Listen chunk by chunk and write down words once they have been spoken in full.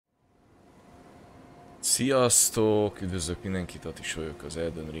Sziasztok! Üdvözlök mindenkit, Atis vagyok, az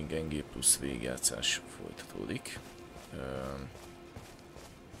ELDEN RING NG plusz végigjátszás folytatódik.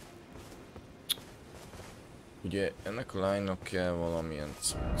 Ugye ennek a lánynak kell valamilyen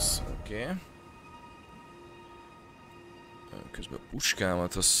cucc, oké. Közben a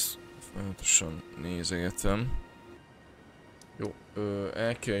puskámat azt folyamatosan nézegetem. Jó,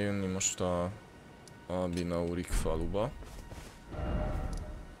 el kell jönni most a Albinaurics faluba.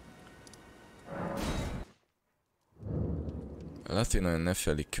 Latin and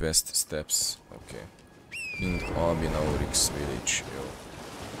Nefeli quest steps, oké. In Albinaurics village, jó.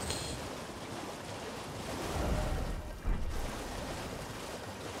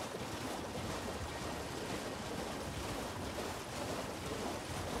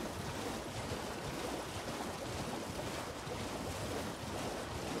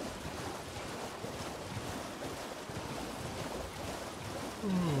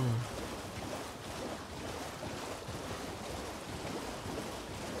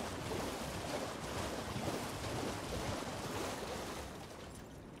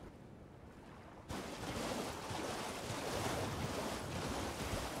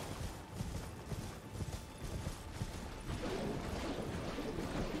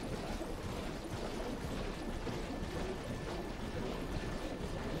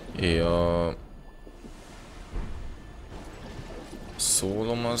 A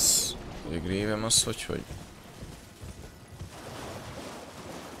szólom az, vagy a grévem az, hogy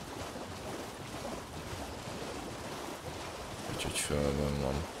földön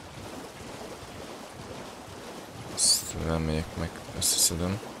van. Ezt elmegyek meg,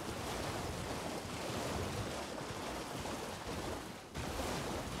 összeszedem.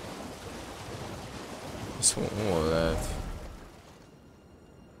 Ez hol lehet?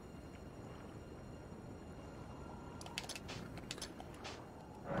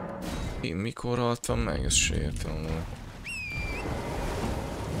 Én mikor haltam meg? Ezt se értem amúgy.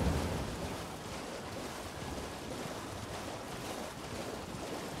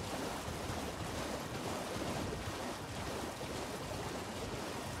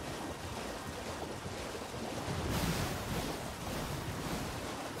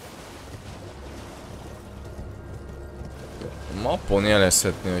 A mappon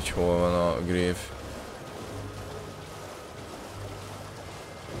jelezhetni, hogy hol van a grave.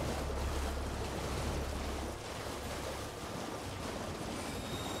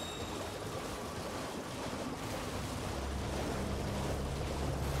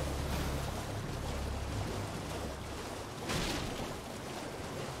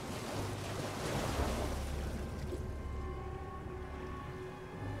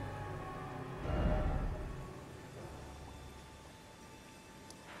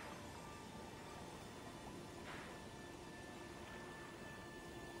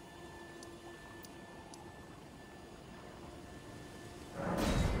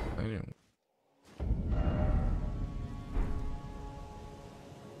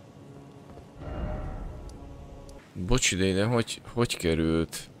 Bocs ide, hogy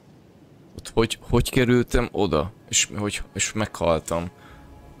került? Hogy kerültem oda? És meghaltam.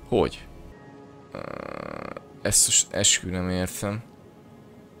 Hogy? Ezt most eskü nem értem.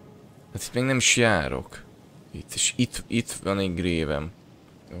 Hát itt még nem is járok. És itt van egy grévem.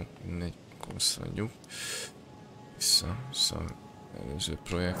 Jó, mindegy, visszaadjuk. Vissza előző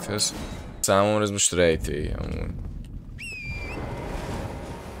projekthez. Számomra ez most rejtély amúgy.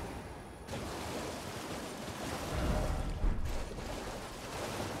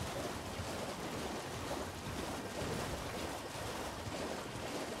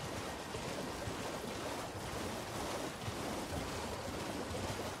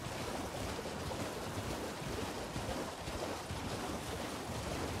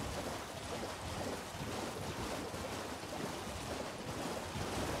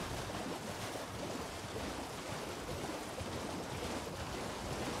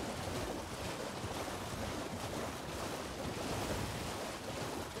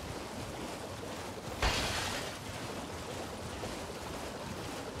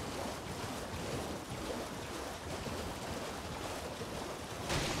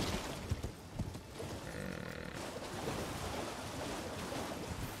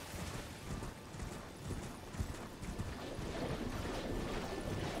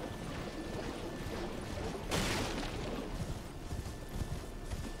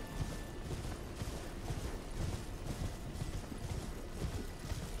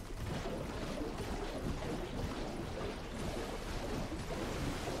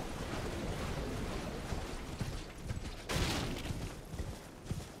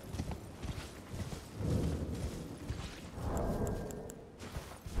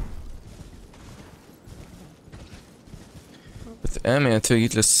 Hát elméletileg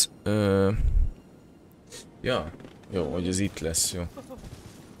itt lesz... Ja, jó, hogy ez itt lesz, jó.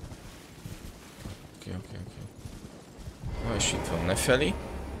 Oké. Na és itt van Nefeli.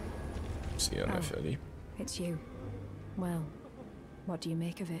 Szia Nefeli. It's you. Well, what do you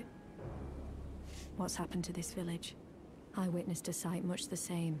make of it? What's happened to this village? I witnessed a sight much the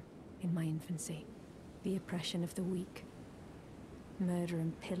same in my infancy. The oppression of the weak. Murder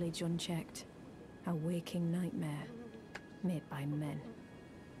and pillage unchecked. A waking nightmare made by men.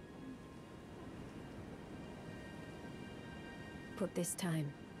 But this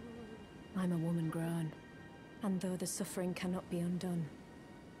time, I'm a woman grown, and though the suffering cannot be undone,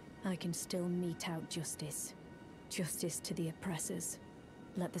 I can still mete out justice. Justice to the oppressors.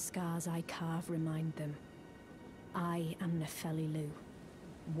 Let the scars I carve remind them. I am Nefeli Lu,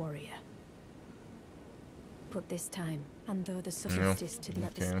 warrior. But this time, and though the justice to the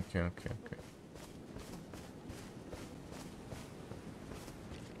Okay.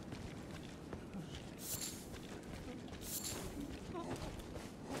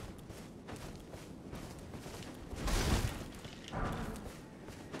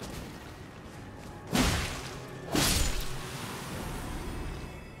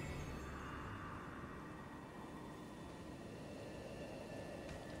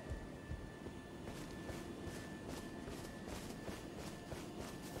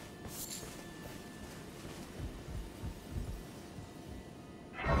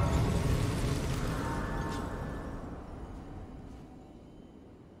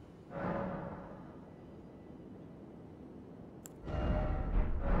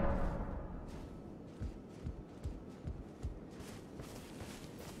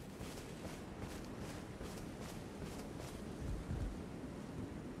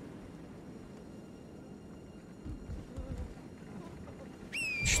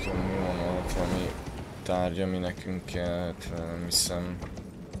 És tudom, mi van ott, valami tárgy, ami nekünk kell, hát nem hiszem.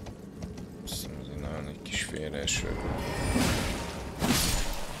 Ez egy nagyon egy kis félreeső.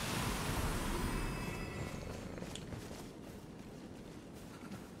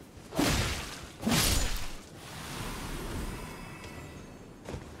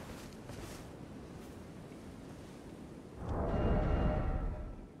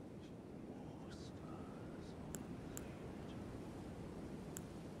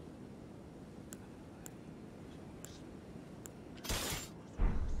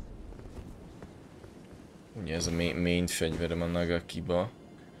 Ugye ez a main fegyverem a Nagakiba.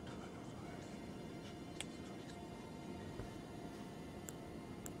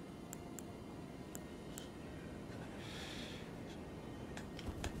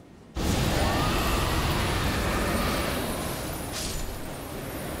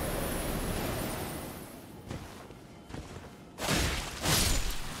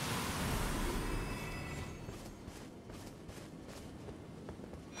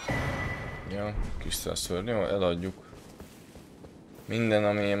 Ja, krisztálszörny, jó, eladjuk. Minden,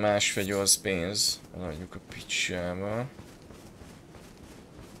 ami más fegyő, az pénz. Eladjuk a picsába.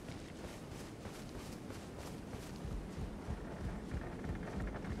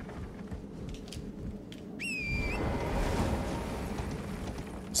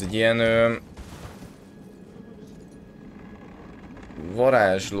 Ez egy ilyen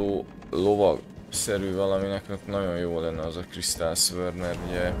varázsló lovag-szerű valaminek nagyon jó lenne az a krisztálszörny, mert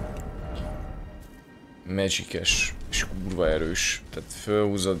ugye magices és kurva erős, tehát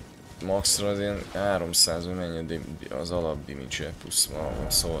fölhúzod maxra az ilyen 300, hogy mennyi az alap damage plusz a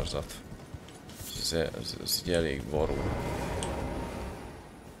szorzat. Ez egy elég varó.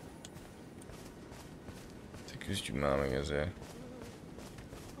 Küzdjük már meg ezért.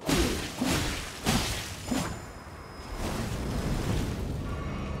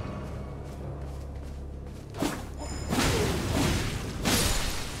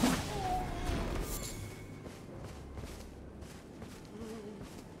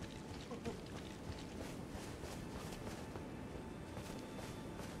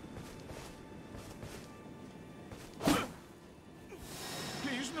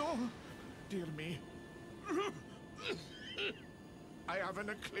 Dear me. I haven't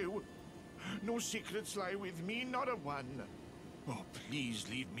a clue. No secrets lie with me, not a one. Oh, please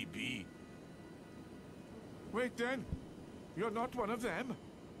leave me be. Wait then. You're not one of them?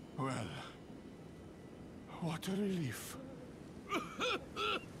 Well, what a relief.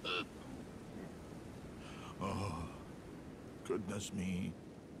 Oh, goodness me.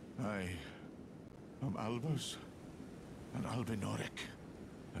 I am Albus and Albinaurics.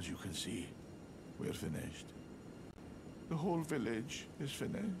 As you can see, we're finished. The whole village is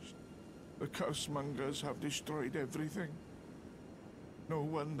finished. The cursemongers have destroyed everything. No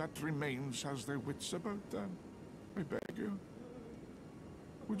one that remains has their wits about them. I beg you.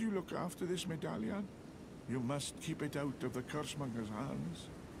 Would you look after this medallion? You must keep it out of the cursemonger's hands.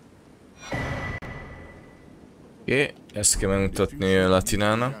 Oké, ezt kell megmutatni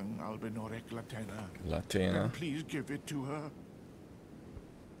Latinának. Latina. Please give it to her.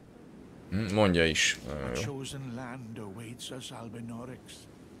 Mondja is. A chosen land awaits us, Albinaurics.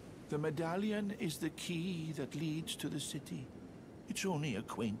 The medallion is the key that leads to the city. It's only a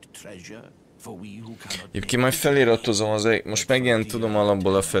quaint treasure for we who cannot. Egyébként majd feliratozom most megjelent tudom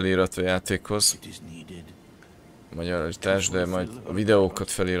alapból a felirat a játékhoz. Magyarítás, de majd a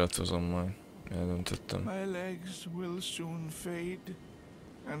videókat feliratozom majd. Eldöntöttem. My legs will soon fade,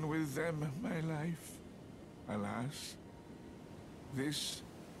 and with them my life. Alas, this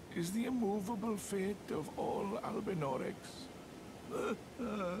is the immovable fate of all Albinaurics.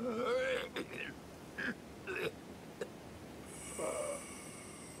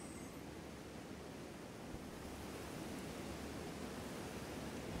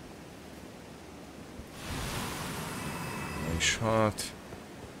 És hát...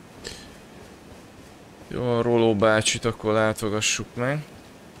 Jó, a Roló bácsit akkor látogassuk meg.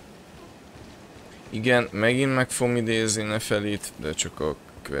 Igen, megint meg fogom idézni Nefelit, de csak a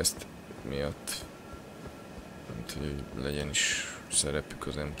quest miatt. Nem hogy legyen is szerepük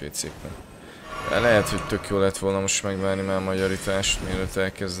az NPC-knek. De lehet, hogy tök jó lett volna most megvárni már a magyarítást, mielőtt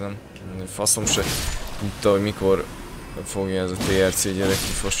elkezdem. Faszom se tudta, hogy mikor fogja ez a TRC gyerek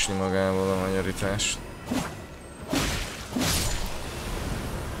kifosni magával a magyarítást.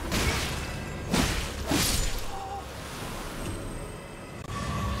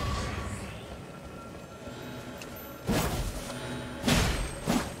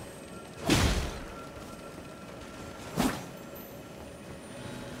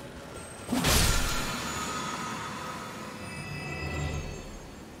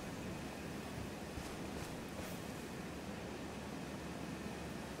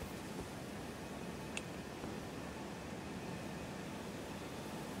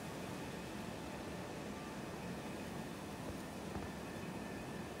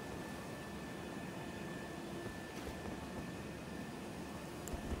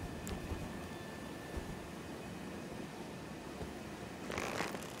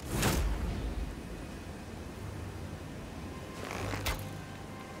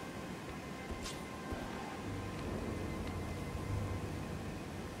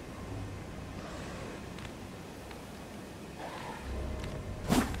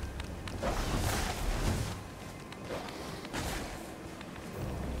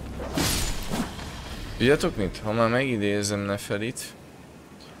 Tudjátok mit? Ha már megidézem Nefelit,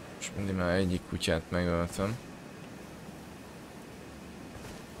 és mindig már egyik kutyát megöltem.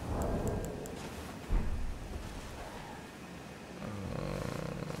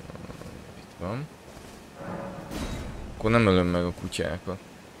 Itt van. Akkor nem ölöm meg a kutyákat.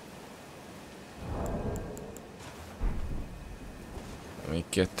 Még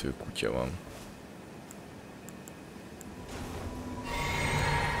 2 kutya van.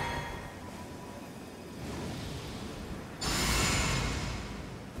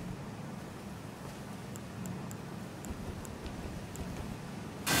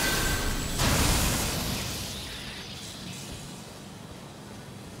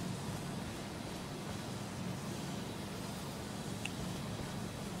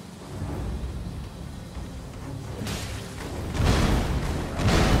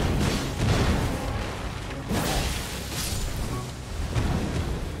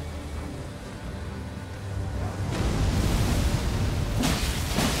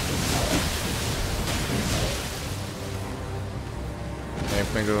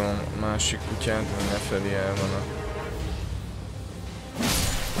 Megölöm a másik kutyát, hogy Nefelé el van a...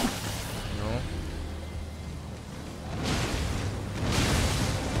 Jó.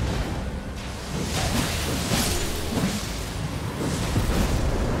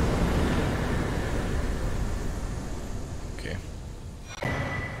 Oké.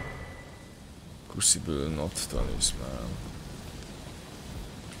 Crucible not talisman.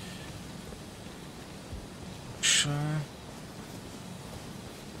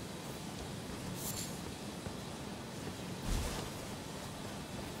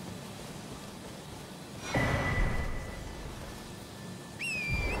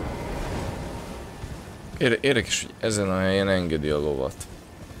 Érdekes, hogy ezen a helyen engedi a lovat.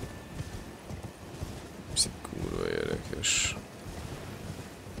 Ez egy kurva érdekes.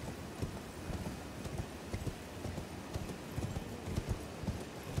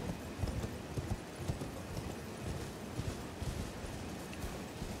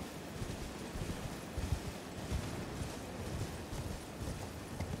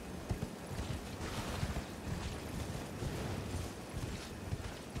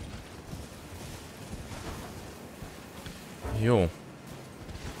 Jó.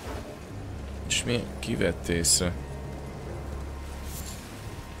 És mi kivett észre?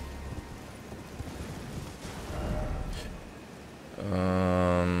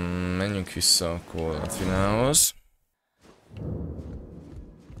 Menjünk vissza a Latvinához.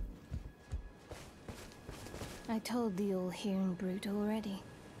 I told the all-hearing brute already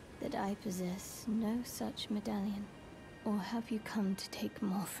that I possess no such medallion. Or have you come to take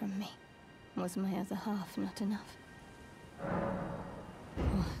more from me? Was my other half not enough?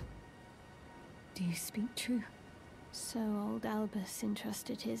 Oh. Do you speak true? So old Albus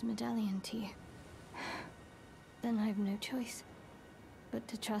entrusted his medallion to you. Then I've no choice but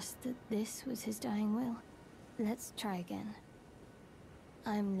to trust that this was his dying will. Let's try again.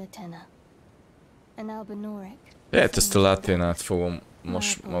 I'm Latena, an Albinauric. Lehet ezt a Laténát fogom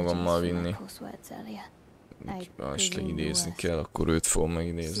most magammal vinni. Esetleg idézni kell, akkor őt fogom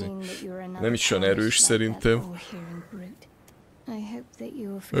megidézni. Nem is olyan erős szerintem.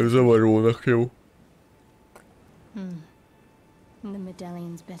 Ez zavarónak jó. The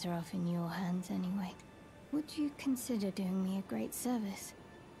medallion's better off in your hands anyway. Would you consider doing me a great service?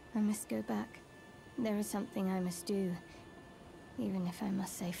 I must go back. There is something I must do, even if I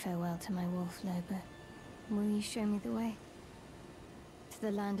must say farewell to my wolf Lobo. Will you show me the way? To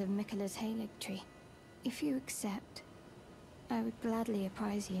the land of Mikkela's Halig tree. If you accept, I would gladly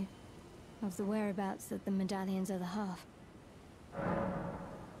apprise you of the whereabouts of the medallion's other half.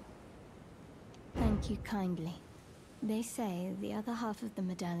 Thank you kindly. They say the other half of the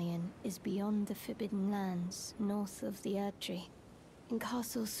medallion is beyond the Forbidden Lands, north of the Erdtree, in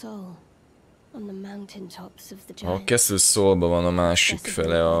Castle Sol, on the mountaintops of the giants. A Castle Solban van a másik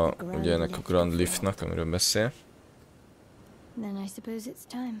fele ugye ennek a Grand Liftnak, amiről beszél. Then I suppose it's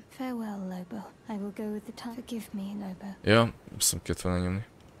time. Farewell, Lobo. I will go with the time. Forgive me, Lobo. Ja, azt nem kellett volna nyomni.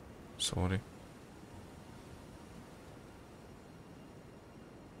 Sorry.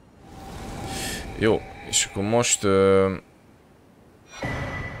 Jó, és akkor most...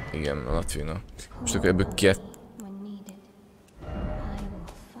 igen, a Latvina. Most akkor ebből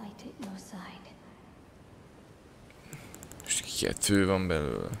most kettő van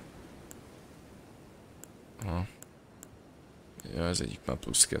belőle. Aha. Ja, ez egyik már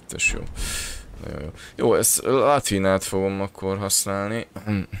plusz kettes, jó. Nagyon jó. Jó, ezt Latvinát fogom akkor használni.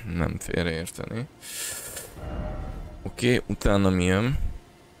 Nem félreérteni. Oké, utána mi jön?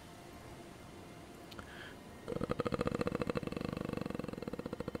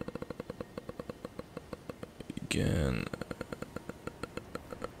 Igen.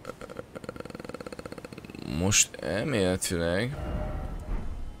 Most elméletileg...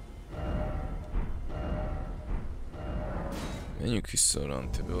 menjünk vissza a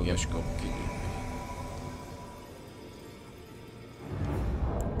rantéből, és kapunk időt.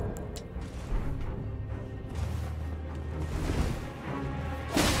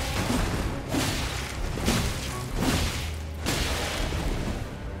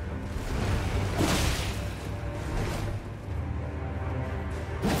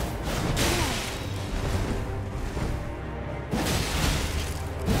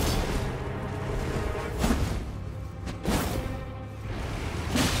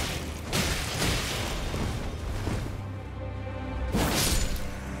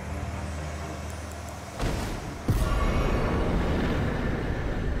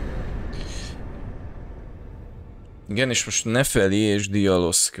 Igen, és most Nefeli és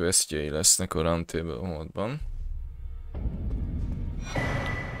Dialos questjei lesznek a Roundtable módban.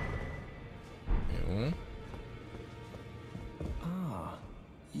 Jó. Ah,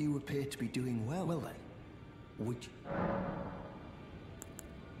 you appear to be doing well. Well then, would you...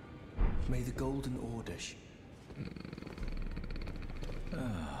 May the Golden Order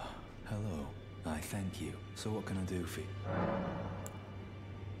hello. I thank you. So what can I do for you?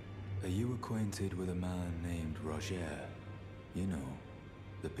 Are you acquainted with a man named Roger? You know,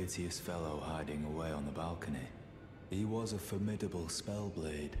 the piteous fellow hiding away on the balcony. He was a formidable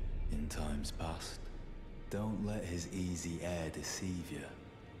spellblade in times past. Don't let his easy air deceive you.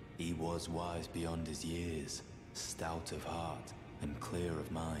 He was wise beyond his years, stout of heart and clear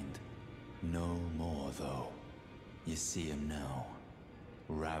of mind. No more, though. You see him now,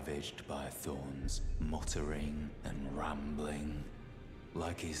 ravaged by thorns, muttering and rambling.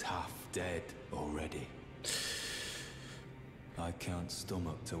 Like he's half dead already. I can't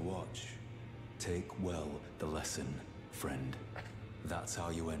stomach to watch. Take well the lesson, friend. That's how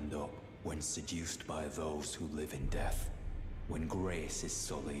you end up when seduced by those who live in death. When grace is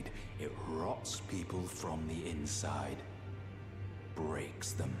sullied, it rots people from the inside.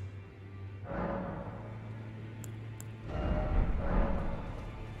 Breaks them.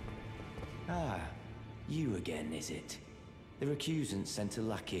 Ah, you again, is it? The recusants sent a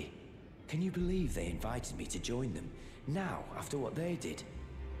lackey. Can you believe they invited me to join them? Now, after what they did?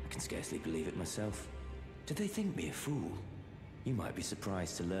 I can scarcely believe it myself. Did they think me a fool? You might be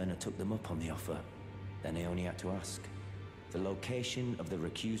surprised to learn I took them up on the offer. Then I only had to ask. The location of the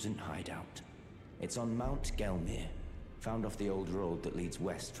recusant hideout. It's on Mount Gelmir, found off the old road that leads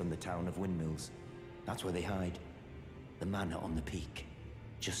west from the town of Windmills. That's where they hide. The manor on the peak.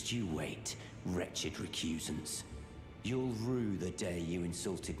 Just you wait, wretched recusants. You'll rue the day you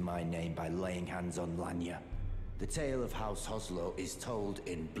insulted my name by laying hands on Lanya. The tale of House Hoslow is told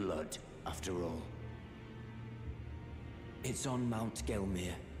in blood, after all. It's on Mount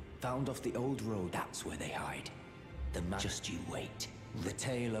Gelmir, found off the old road. That's where they hide. The man. Just you wait. The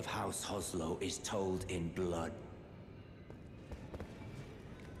tale of House Hoslow is told in blood.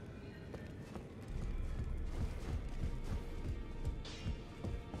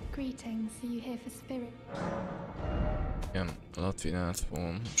 Greetings, are you here for Spirit? Igen, a Latvinát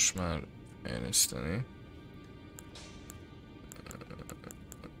fogom most már fejleszteni.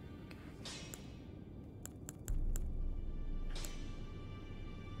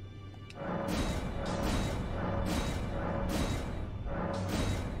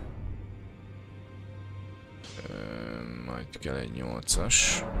 Majd kell egy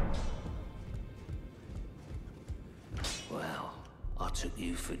 8-as. Well, I took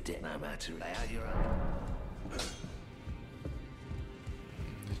you for dead. No matter how you're up.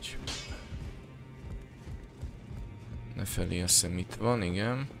 Ne felé, azt hiszem itt van,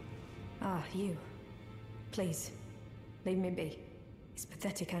 igen. Ah, you. Please, leave me be. It's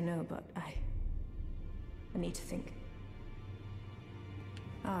pathetic, I know, but I need to think.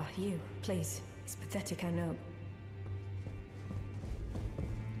 Ah, you. Please, it's pathetic, I know.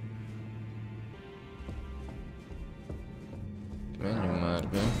 Menjünk már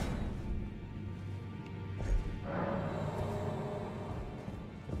be.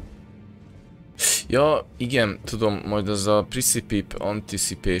 Ja, igen, tudom, majd az a Precipice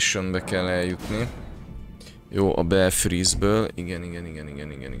Anticipation-be kell eljutni. Jó, a Belfreeze-ből. Igen.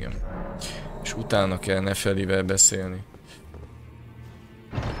 És utána kell Nefelivel beszélni.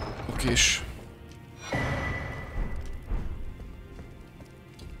 Okés.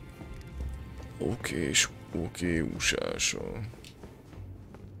 Oké, úsásol.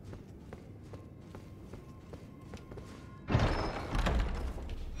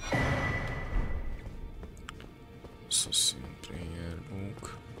 Assassin Prayer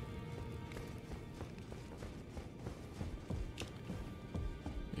Book.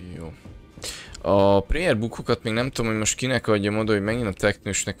 Jó. A Prayer Bookokat még nem tudom, hogy most kinek adjam oda, hogy megint a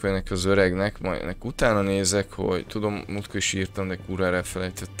teknősnek vagy az öregnek, majd ennek utána nézek, hogy tudom, múltkor is írtam, de kurvára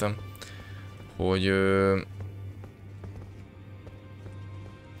elfelejtettem, hogy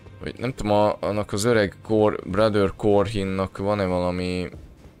nem tudom, annak az öreg Brother Corhinnak van-e valami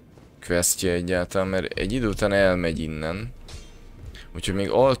questje egyáltalán, mert egy idő után elmegy innen. Úgyhogy még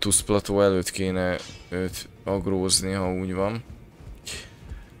Altus plató előtt kéne őt agrózni, ha úgy van.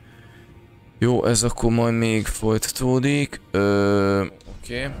 Jó, ez akkor majd még folytatódik.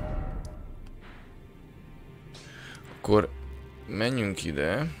 Oké. Akkor menjünk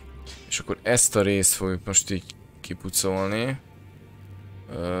ide. És akkor ezt a részt fogjuk most így kipucolni.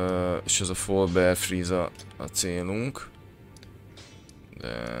 És ez a Fall Bear Freeze a célunk.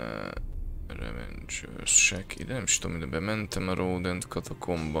 De... Revengers-sek. Ide nem is tudom, ide bementem a Rodent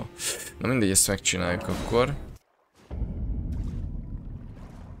katakomba. Na mindegy, ezt megcsináljuk akkor.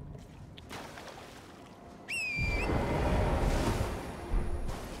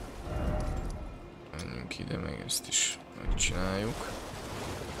 Menjünk ide, meg ezt is megcsináljuk.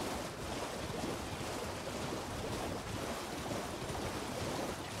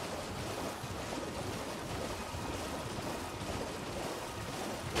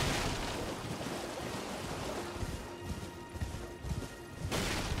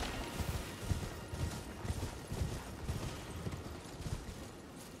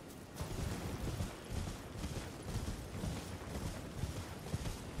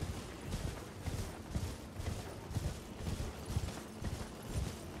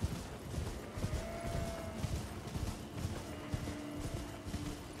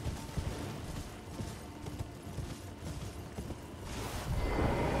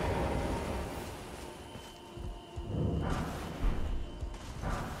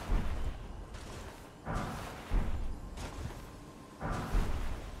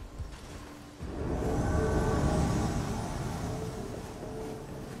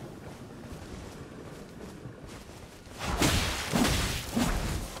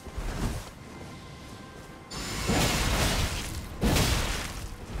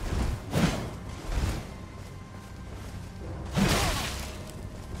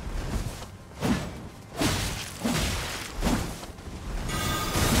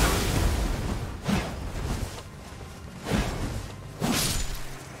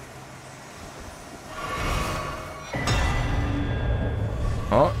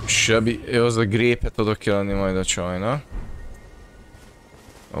 Sebi, az a grépet oda kell adni majd a csajnak.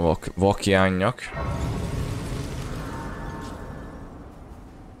 A vakjányak.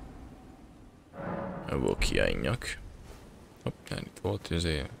 A vakjányak. Hopp, itt volt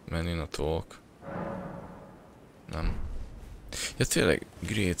azért menni a talk. Nem. Ja tényleg,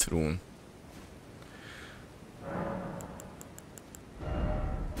 Great Rune.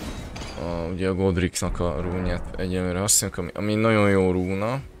 Ugye a Godricnak a rúnját egyelőre használjuk, ami nagyon jó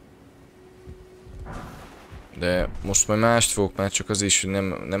rúna. De most majd mást fogok már csak az is, hogy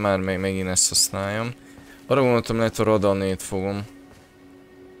nem már megint ezt használjam. Arra gondoltam, lehet a Radanét fogom.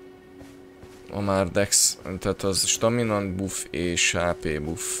 A már Dex, tehát az stamina buff és HP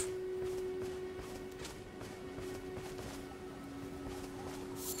buff.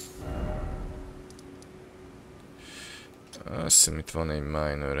 Azt hiszem itt van egy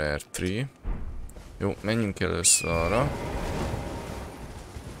minor Erdtree. Jó, menjünk először arra.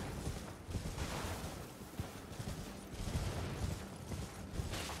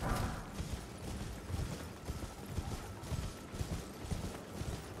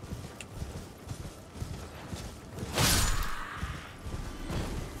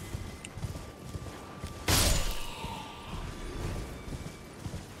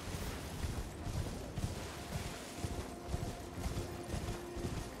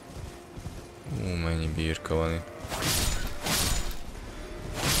 Mennyi birka van itt.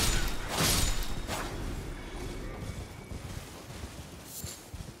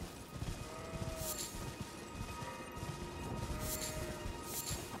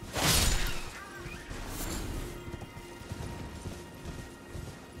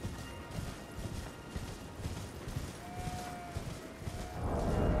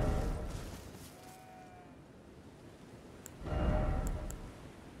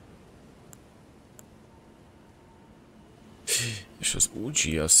 És az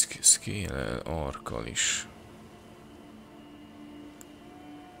Uji az scale arkkal is.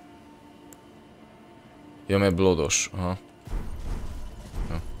 Ja, mert blodos, aha.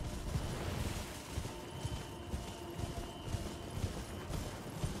 Ja.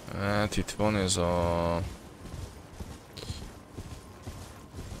 Hát itt van ez a...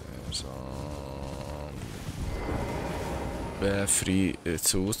 Belfree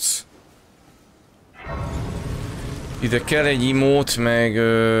cucc. Ide kell egy imót, meg...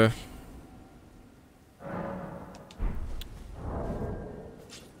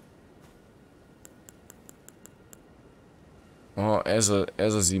 Aha,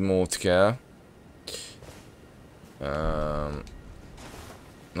 ez az imót kell.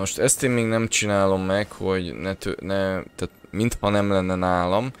 Most ezt én még nem csinálom meg, hogy tehát mintha nem lenne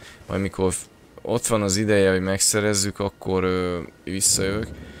nálam. Majd mikor ott van az ideje, hogy megszerezzük, akkor visszajövök.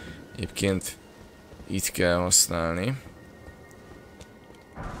 Egyébként itt kell használni.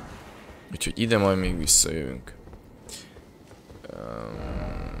 Úgyhogy ide majd még visszajövünk.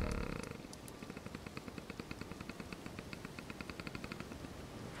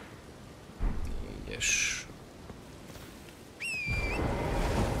 Négyes.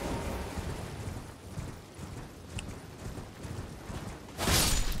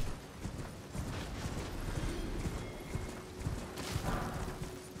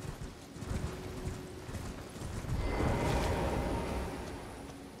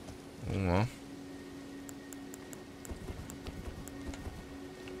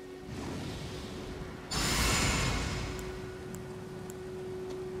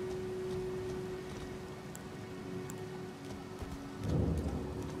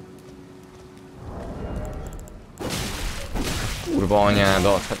 Kurva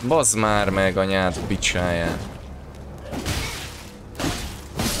anyádat, hát bazd már meg anyád bicsáját.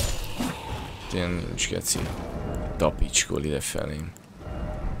 Tényleg nincs geci. Tapicskol ide felém.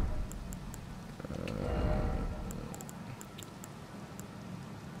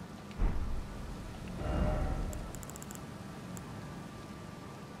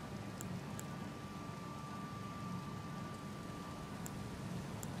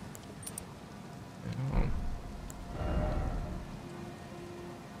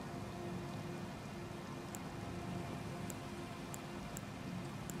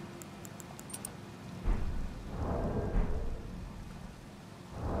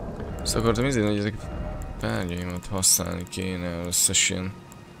 Azt akartam izélni, hogy ezeket tárgyaimat használni kéne összes ilyen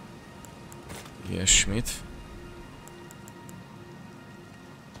ilyesmit.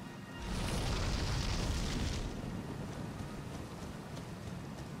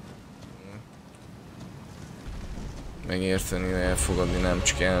 Megérteni, elfogadni, nem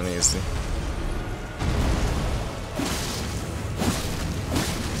csak elnézni.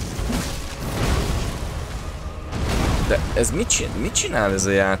 De ez mit csinál ez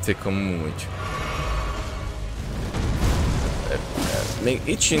a játék amúgy? Még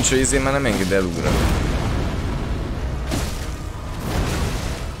itt sincs, hogy ezért már nem enged elugrani.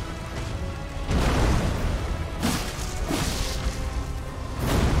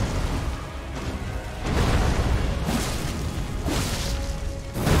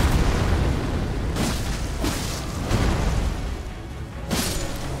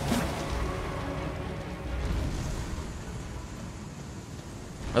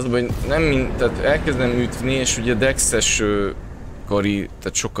 Az, hogy nem tehát elkezdem ütni, és ugye dexes kari,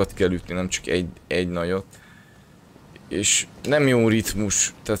 tehát sokat kell ütni, nem csak egy nagyot. És nem jó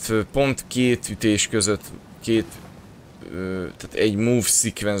ritmus, tehát pont két ütés között, tehát egy move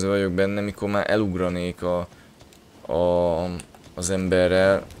sequence vagyok benne, mikor már elugranék az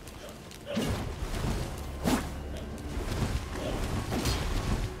emberrel.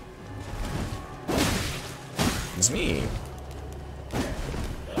 Ez mi?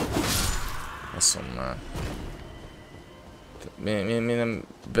 Faszom már. Mi nem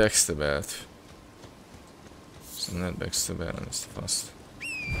backstabelt? Szóval nem backstabelem ezt a faszt.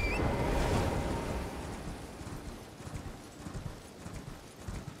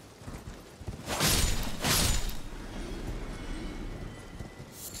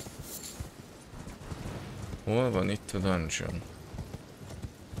 Hol van itt a dungeon?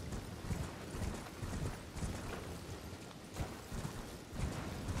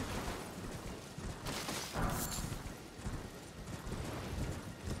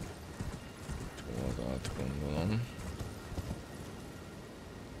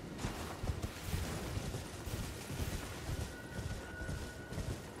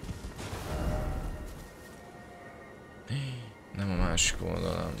 Nem a másik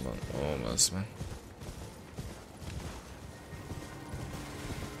oldalán van. Ó, bazd meg.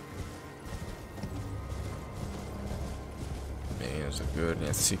 Mi ez a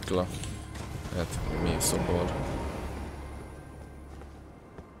görnyed szikla? Hát mi szobor?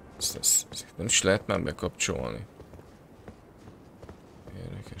 Ezt nem is lehet már bekapcsolni.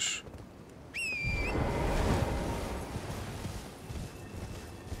 Érdekes.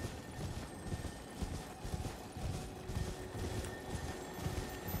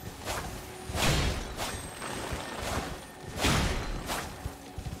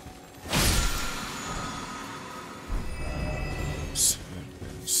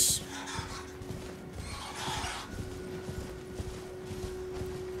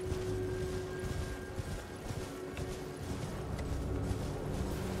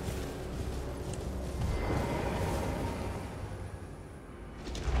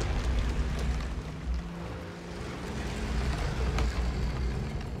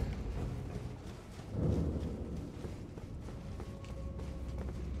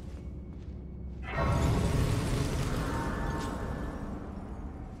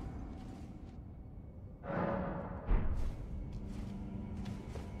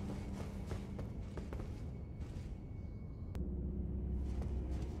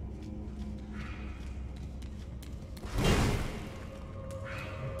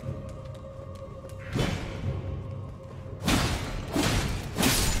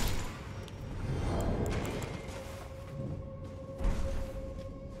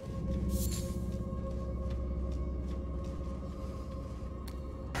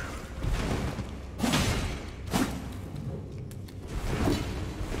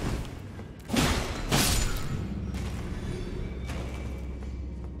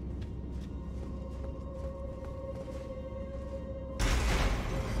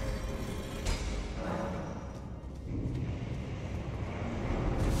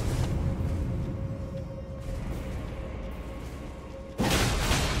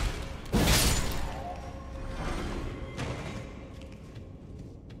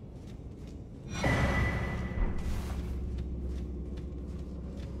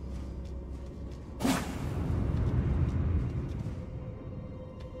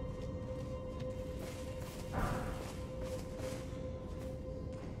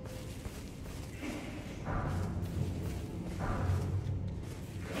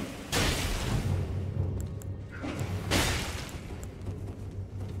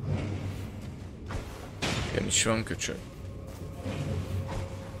 Nekem is van köcsög.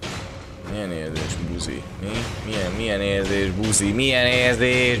 Milyen érzés, buzi? Mi? Milyen érzés, buzi? Milyen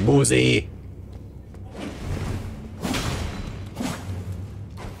érzés, buzi?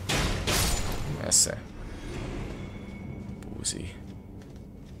 Esze. Buzi.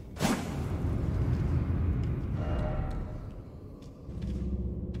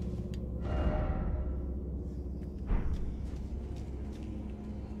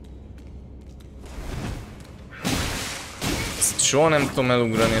 soha nem tudom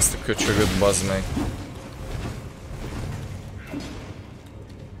elugrani ezt a köcsögöt, bazd meg.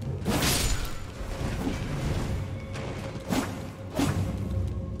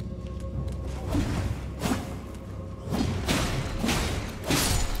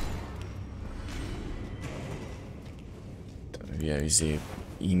 Izé,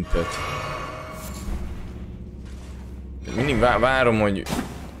 impet. Mindig várom, hogy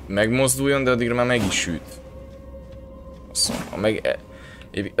megmozduljon, de addigra már meg is üt.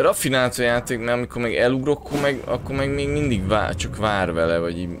 Raffinált a játék, mert amikor meg elugrok, akkor meg még mindig csak vár vele,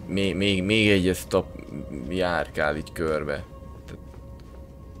 vagy még egyet járkál így körbe. Tehát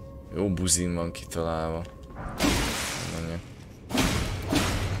jó buzin van kitalálva.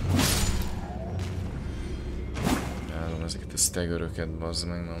 Ezeket a staggeröket, bazd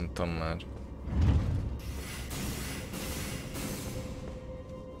meg, mondtam már.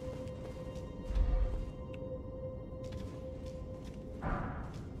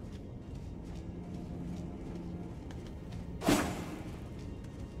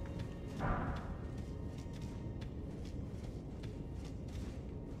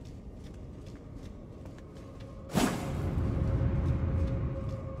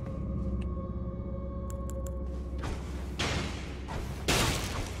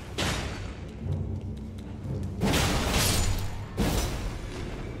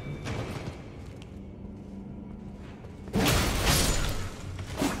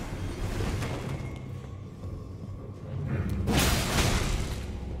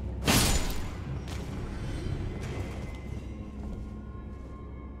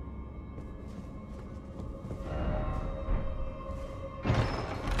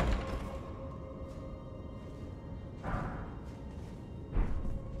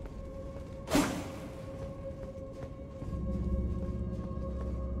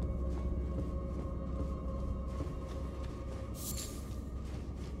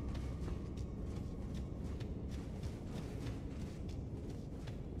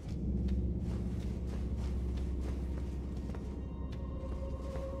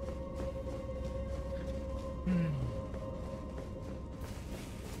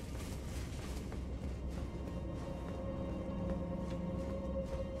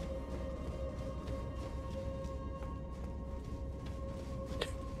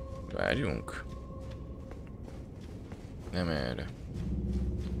 Várjunk. Nem erre.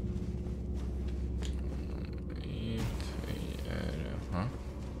 Itt, így erre, ha?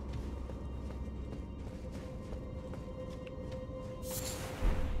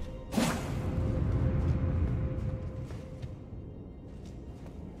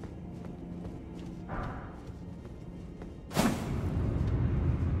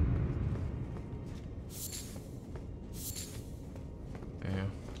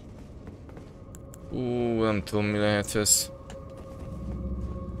 Nem tudom, mi lehet ez.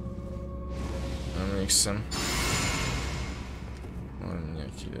 Nem emlékszem.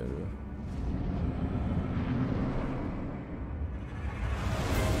 Mindjárt kiderül.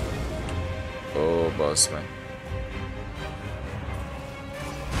 Ó, bazd meg.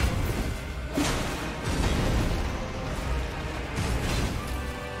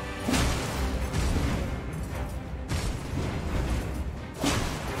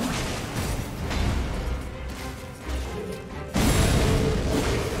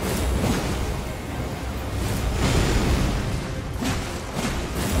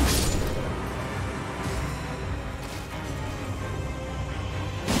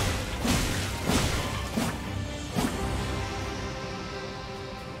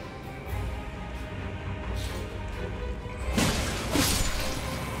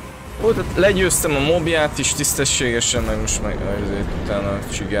 Tehát legyőztem a mobját is tisztességesen, meg most meg azért utána a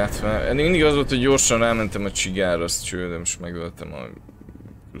csigát. Mindig az volt, hogy gyorsan rámentem a csigára, azt cső, de most megöltem a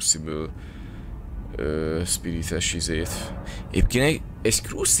Crucible Spirites izét. Egyébként egy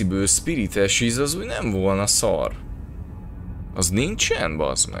Crucible Spirites íz az úgy nem volna szar. Az nincsen,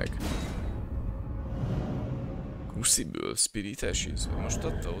 bazd meg. Crucible Spirites íz, most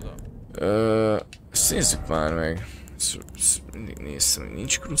adta oda? Ezt nézzük már meg. Mindig néztem, hogy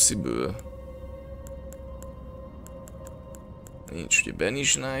nincs Crucible. Nincs, ugye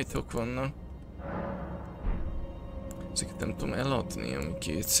Banish Knight-ok vannak. Ezeket nem tudom eladni, ami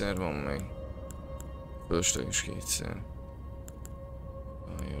kétszer van meg. Fölösleges kétszer.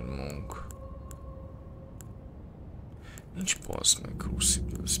 Iron Monk. Nincs passz meg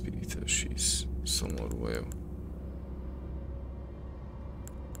Crucible Spirites íz. Szomorú jó.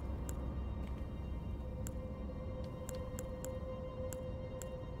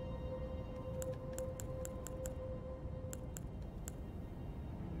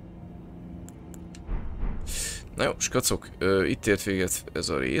 Na jó, skacok, itt ért véget ez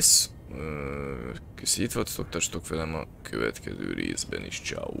a rész. Köszi, itt voltatok, tartsatok velem a következő részben is.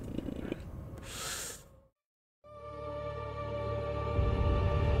 Ciao.